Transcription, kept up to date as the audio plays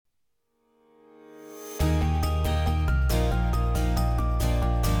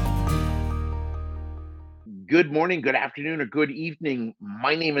Good morning, good afternoon, or good evening.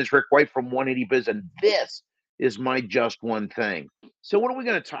 My name is Rick White from 180 Biz, and this is my Just One Thing. So, what are we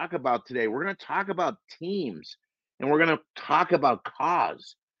going to talk about today? We're going to talk about teams and we're going to talk about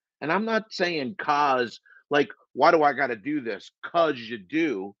cause. And I'm not saying cause like, why do I got to do this? Because you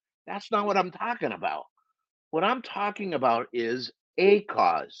do. That's not what I'm talking about. What I'm talking about is a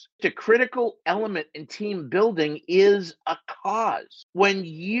cause. The critical element in team building is a cause. When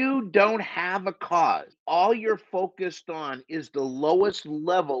you don't have a cause, all you're focused on is the lowest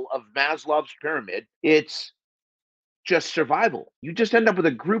level of Maslow's pyramid. It's just survival. You just end up with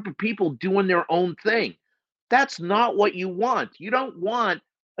a group of people doing their own thing. That's not what you want. You don't want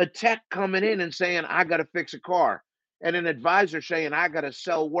a tech coming in and saying, I got to fix a car, and an advisor saying, I got to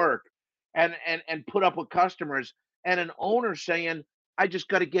sell work and put up with customers, and an owner saying, I just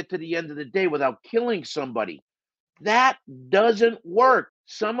got to get to the end of the day without killing somebody. That doesn't work.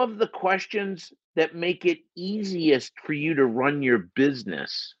 Some of the questions that make it easiest for you to run your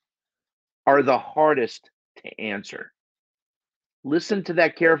business are the hardest to answer. Listen to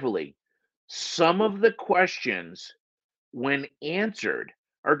that carefully. Some of the questions, when answered,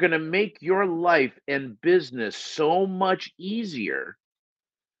 are going to make your life and business so much easier,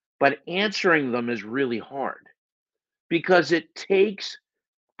 but answering them is really hard because it takes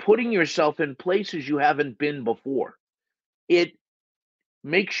putting yourself in places you haven't been before. It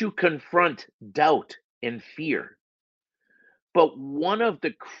makes you confront doubt and fear. But one of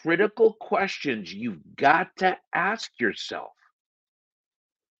the critical questions you've got to ask yourself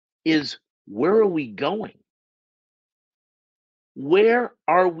is, where are we going? Where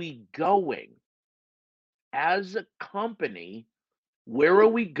are we going as a company? Where are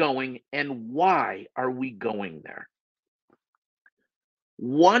we going and why are we going there?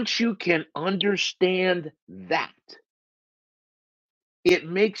 Once you can understand that, it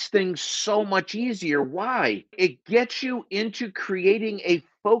makes things so much easier. Why? It gets you into creating a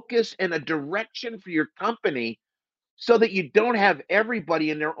focus and a direction for your company so that you don't have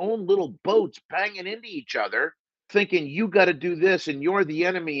everybody in their own little boats banging into each other, thinking you got to do this and you're the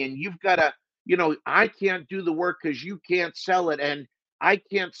enemy and you've got to, I can't do the work because you can't sell it and I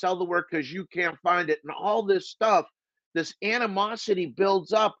can't sell the work because you can't find it and all this stuff. This animosity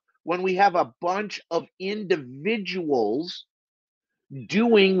builds up when we have a bunch of individuals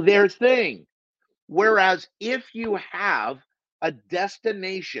doing their thing. Whereas if you have a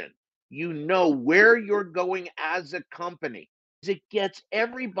destination, you know where you're going as a company, it gets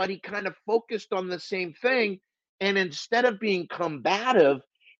everybody kind of focused on the same thing. And instead of being combative,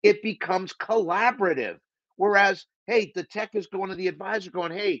 it becomes collaborative. Whereas, hey, the tech is going to the advisor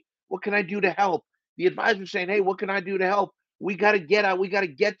going, hey, what can I do to help? The advisor saying, hey, what can I do to help? We got to get out. We got to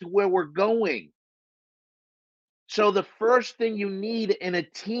get to where we're going. So the first thing you need in a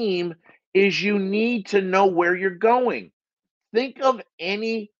team is you need to know where you're going. Think of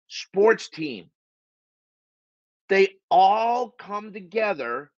any sports team. They all come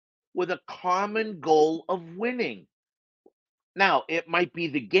together with a common goal of winning. Now, it might be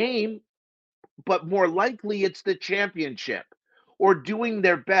the game, but more likely it's the championship or doing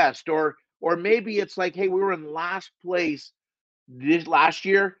their best or maybe it's like, hey, we were in last place this last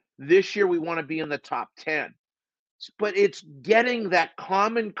year. This year we want to be in the top 10. But it's getting that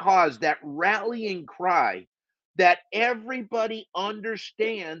common cause, that rallying cry that everybody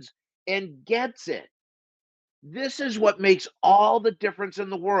understands and gets it. This is what makes all the difference in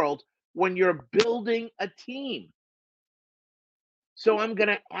the world when you're building a team. So I'm going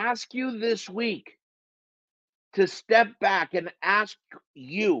to ask you this week to step back and ask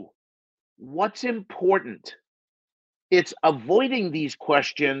you what's important. It's avoiding these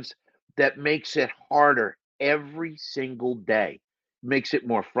questions that makes it harder every single day. It makes it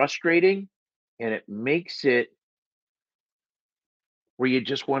more frustrating and it makes it where you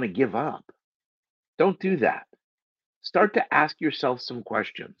just want to give up. Don't do that. Start to ask yourself some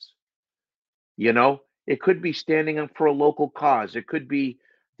questions. It could be standing up for a local cause. It could be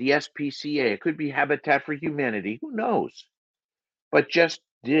the SPCA. It could be Habitat for Humanity. Who knows? But just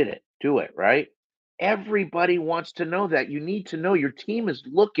do it, right? Everybody wants to know that. You need to know your team is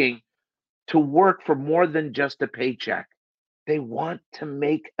looking to work for more than just a paycheck. They want to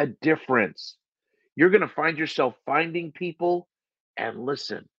make a difference. You're going to find yourself finding people, and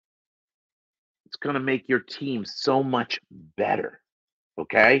listen, it's going to make your team so much better.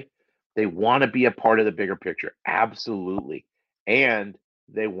 Okay? They want to be a part of the bigger picture. Absolutely. And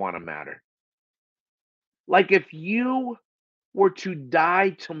they want to matter. Like if you were to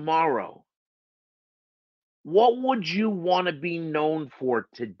die tomorrow, what would you want to be known for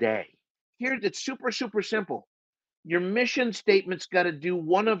today? Here, it's super, super simple. Your mission statement's got to do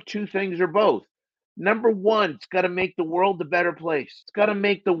one of two things or both. Number one, it's got to make the world a better place. It's got to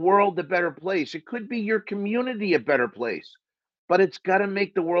make the world a better place. It could be your community a better place, but it's got to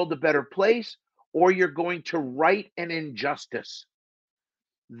make the world a better place, or you're going to right an injustice.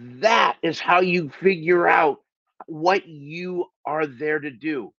 That is how you figure out what you are there to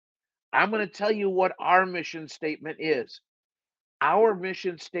do. I'm going to tell you what our mission statement is. Our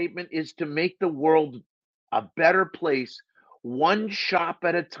mission statement is to make the world a better place, one shop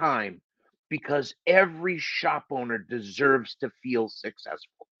at a time, because every shop owner deserves to feel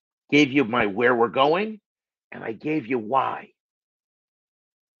successful. Gave you my where we're going, and I gave you why.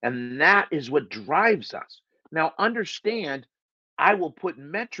 And that is what drives us. Now, understand, I will put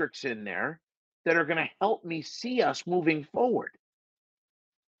metrics in there that are going to help me see us moving forward.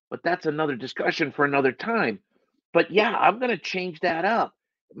 But that's another discussion for another time. But yeah, I'm going to change that up.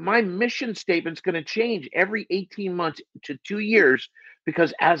 My mission statement's going to change every 18 months to 2 years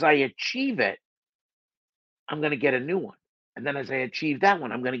because as I achieve it, I'm going to get a new one. And then as I achieve that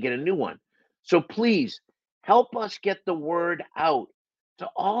one, I'm going to get a new one. So please help us get the word out to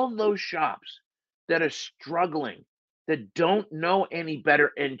all those shops that are struggling, that don't know any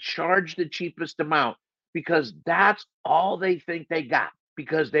better and charge the cheapest amount because that's all they think they got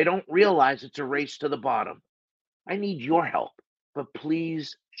because they don't realize it's a race to the bottom. I need your help, but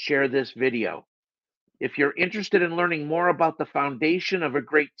please share this video. If you're interested in learning more about the foundation of a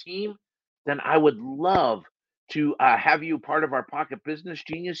great team, then I would love to have you part of our Pocket Business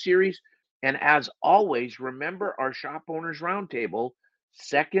Genius series. And as always, remember our Shop Owners Roundtable,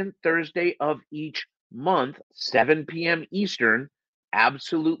 second Thursday of each month, 7 p.m. Eastern,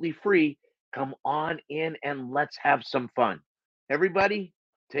 absolutely free. Come on in and let's have some fun. Everybody,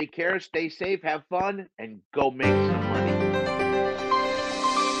 take care, stay safe, have fun, and go make some